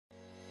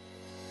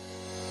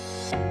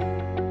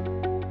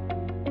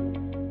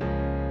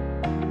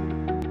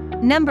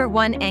Number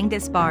 1.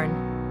 Angus Barn.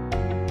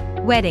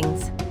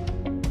 Weddings,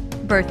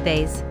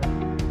 birthdays,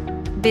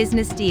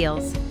 business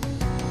deals.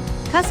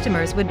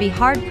 Customers would be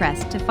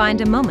hard-pressed to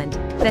find a moment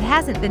that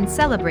hasn't been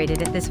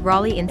celebrated at this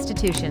Raleigh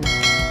institution.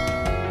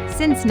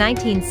 Since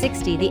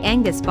 1960, the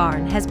Angus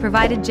Barn has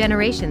provided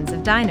generations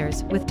of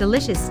diners with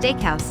delicious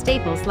steakhouse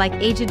staples like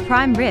aged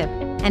prime rib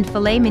and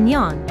filet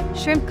mignon,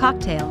 shrimp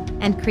cocktail,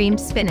 and creamed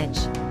spinach.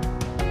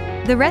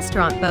 The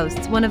restaurant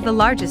boasts one of the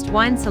largest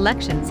wine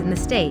selections in the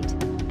state,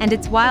 and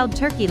its Wild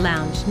Turkey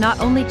Lounge not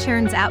only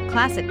churns out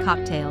classic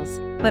cocktails,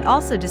 but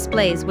also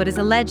displays what is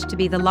alleged to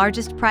be the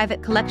largest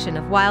private collection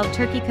of Wild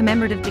Turkey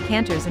commemorative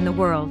decanters in the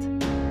world.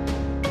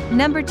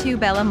 Number 2.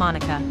 Bella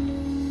Monica.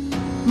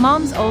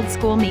 Mom's Old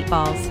School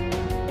Meatballs,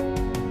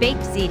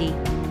 baked ziti,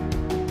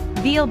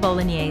 veal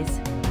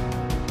bolognese.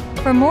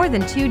 For more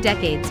than 2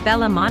 decades,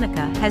 Bella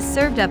Monica has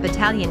served up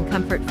Italian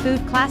comfort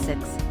food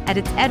classics at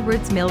its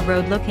Edwards Mill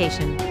Road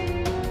location.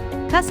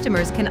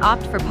 Customers can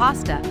opt for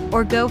pasta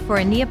or go for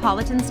a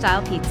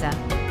Neapolitan-style pizza.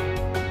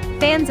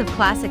 Fans of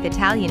classic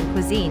Italian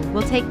cuisine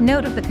will take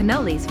note of the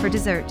cannolis for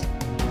dessert.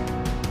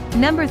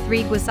 Number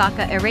 3.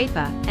 Guisaca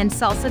Arepa and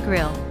Salsa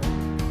Grill.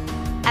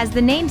 As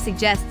the name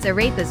suggests,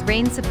 arepas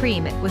reign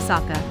supreme at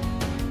Guisaca.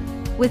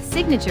 With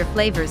signature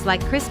flavors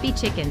like crispy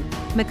chicken,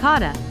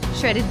 micada,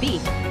 shredded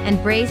beef,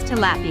 and braised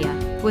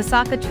tilapia,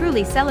 Guisaca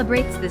truly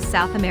celebrates this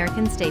South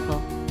American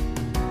staple.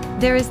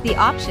 There is the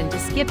option to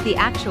skip the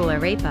actual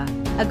arepa,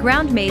 a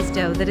ground maize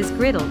dough that is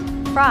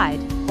griddled, fried,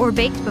 or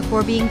baked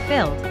before being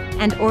filled,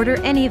 and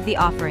order any of the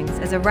offerings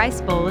as a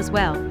rice bowl as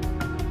well.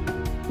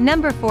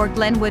 Number 4.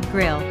 Glenwood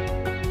Grill.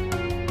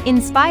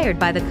 Inspired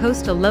by the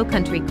coastal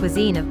lowcountry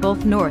cuisine of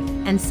both North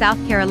and South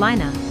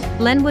Carolina,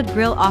 Glenwood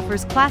Grill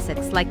offers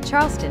classics like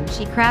Charleston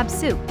she crab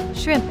soup,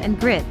 shrimp and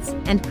grits,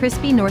 and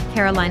crispy North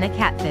Carolina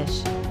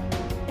catfish.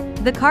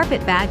 The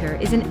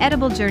Carpetbagger is an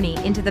edible journey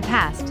into the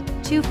past.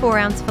 2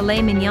 4-ounce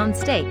filet mignon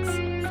steaks,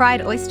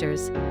 fried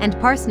oysters, and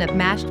parsnip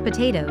mashed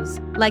potatoes,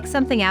 like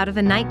something out of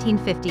a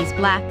 1950s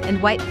black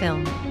and white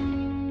film.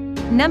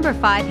 Number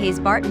 5. Hayes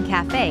Barton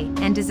Cafe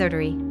and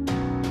Dessertery.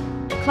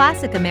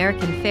 Classic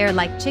American fare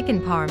like chicken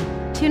parm,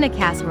 tuna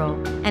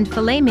casserole, and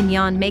filet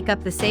mignon make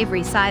up the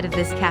savory side of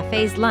this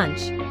cafe's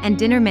lunch and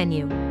dinner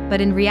menu,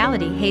 but in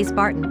reality Hayes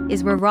Barton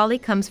is where Raleigh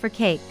comes for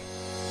cake.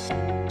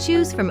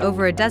 Choose from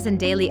over a dozen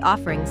daily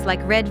offerings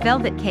like red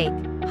velvet cake,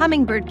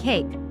 hummingbird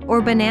cake,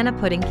 or banana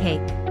pudding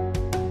cake.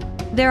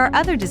 There are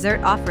other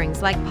dessert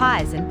offerings like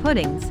pies and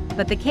puddings,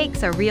 but the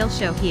cakes are real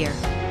show here.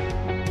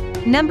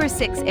 Number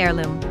 6.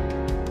 Heirloom.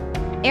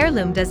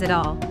 Heirloom does it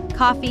all: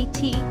 coffee,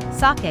 tea,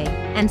 sake,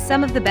 and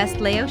some of the best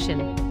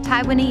Laotian,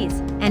 Taiwanese,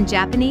 and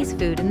Japanese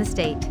food in the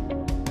state.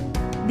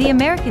 The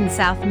American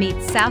South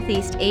meets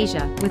Southeast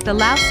Asia with the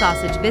Lao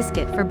sausage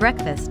biscuit for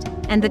breakfast,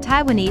 and the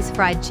Taiwanese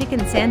fried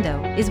chicken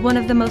sando is one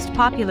of the most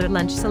popular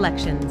lunch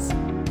selections.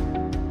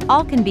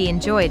 All can be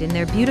enjoyed in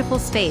their beautiful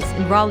space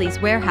in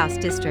Raleigh's Warehouse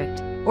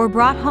District, or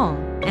brought home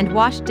and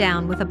washed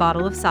down with a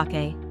bottle of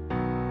sake.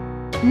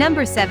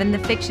 Number 7. The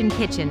Fiction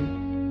Kitchen.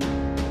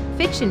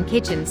 Fiction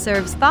Kitchen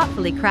serves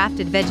thoughtfully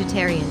crafted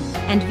vegetarian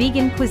and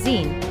vegan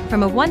cuisine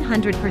from a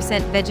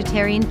 100%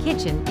 vegetarian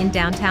kitchen in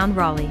downtown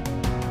Raleigh.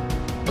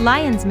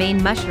 Lion's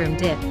Mane mushroom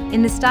dip,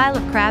 in the style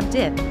of crab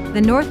dip,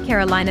 the North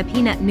Carolina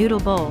peanut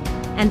noodle bowl,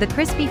 and the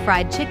crispy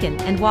fried chicken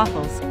and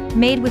waffles,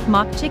 made with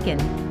mock chicken,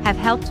 have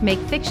helped make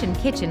Fiction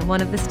Kitchen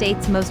one of the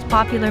state's most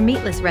popular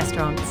meatless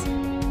restaurants.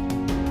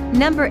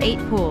 Number 8.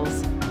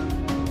 Pools.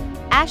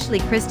 Ashley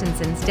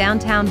Christensen's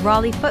downtown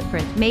Raleigh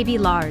footprint may be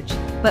large,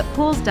 but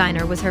Pools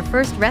Diner was her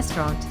first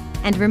restaurant,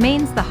 and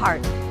remains the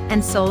heart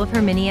and soul of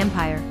her mini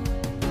empire.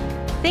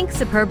 Think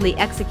superbly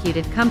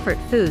executed comfort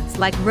foods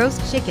like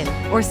roast chicken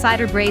or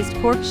cider braised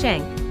pork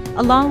shank,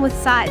 along with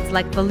sides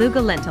like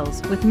beluga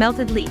lentils with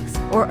melted leeks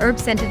or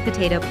herb-scented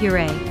potato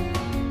puree.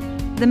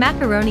 The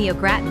macaroni au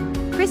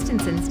gratin,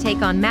 Christensen's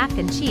take on mac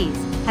and cheese,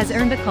 has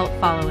earned a cult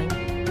following.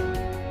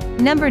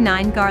 Number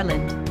 9.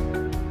 Garland.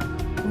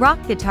 Rock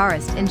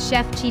guitarist and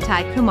chef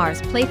Chitai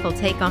Kumar's playful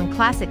take on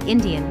classic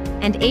Indian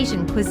and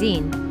Asian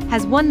cuisine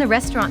has won the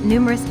restaurant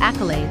numerous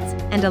accolades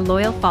and a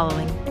loyal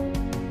following.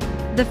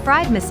 The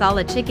fried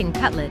masala chicken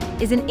cutlet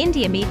is an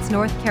India meets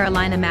North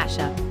Carolina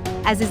mashup,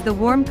 as is the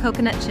warm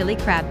coconut chili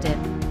crab dip.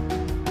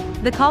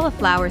 The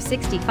cauliflower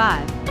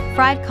 65,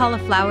 fried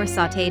cauliflower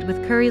sautéed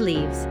with curry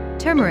leaves,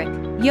 turmeric,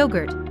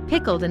 yogurt,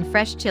 pickled and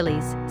fresh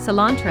chilies,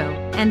 cilantro,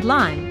 and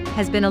lime,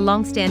 has been a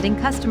long-standing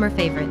customer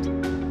favorite.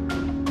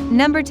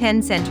 Number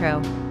 10.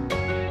 Centro.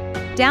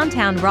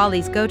 Downtown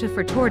Raleigh's go-to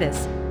for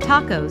tortas,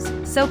 tacos,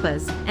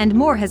 sopas, and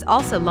more has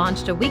also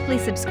launched a weekly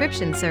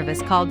subscription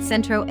service called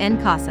Centro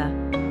en Casa.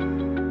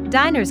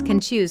 Diners can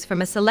choose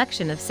from a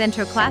selection of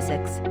Centro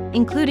classics,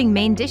 including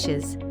main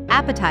dishes,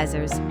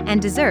 appetizers,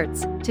 and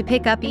desserts, to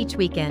pick up each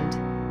weekend.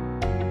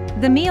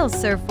 The meals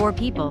serve 4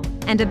 people,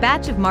 and a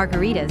batch of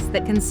margaritas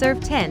that can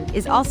serve 10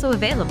 is also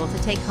available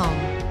to take home.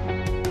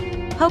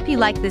 Hope you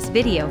like this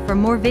video. For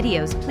more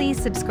videos, please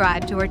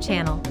subscribe to our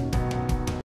channel.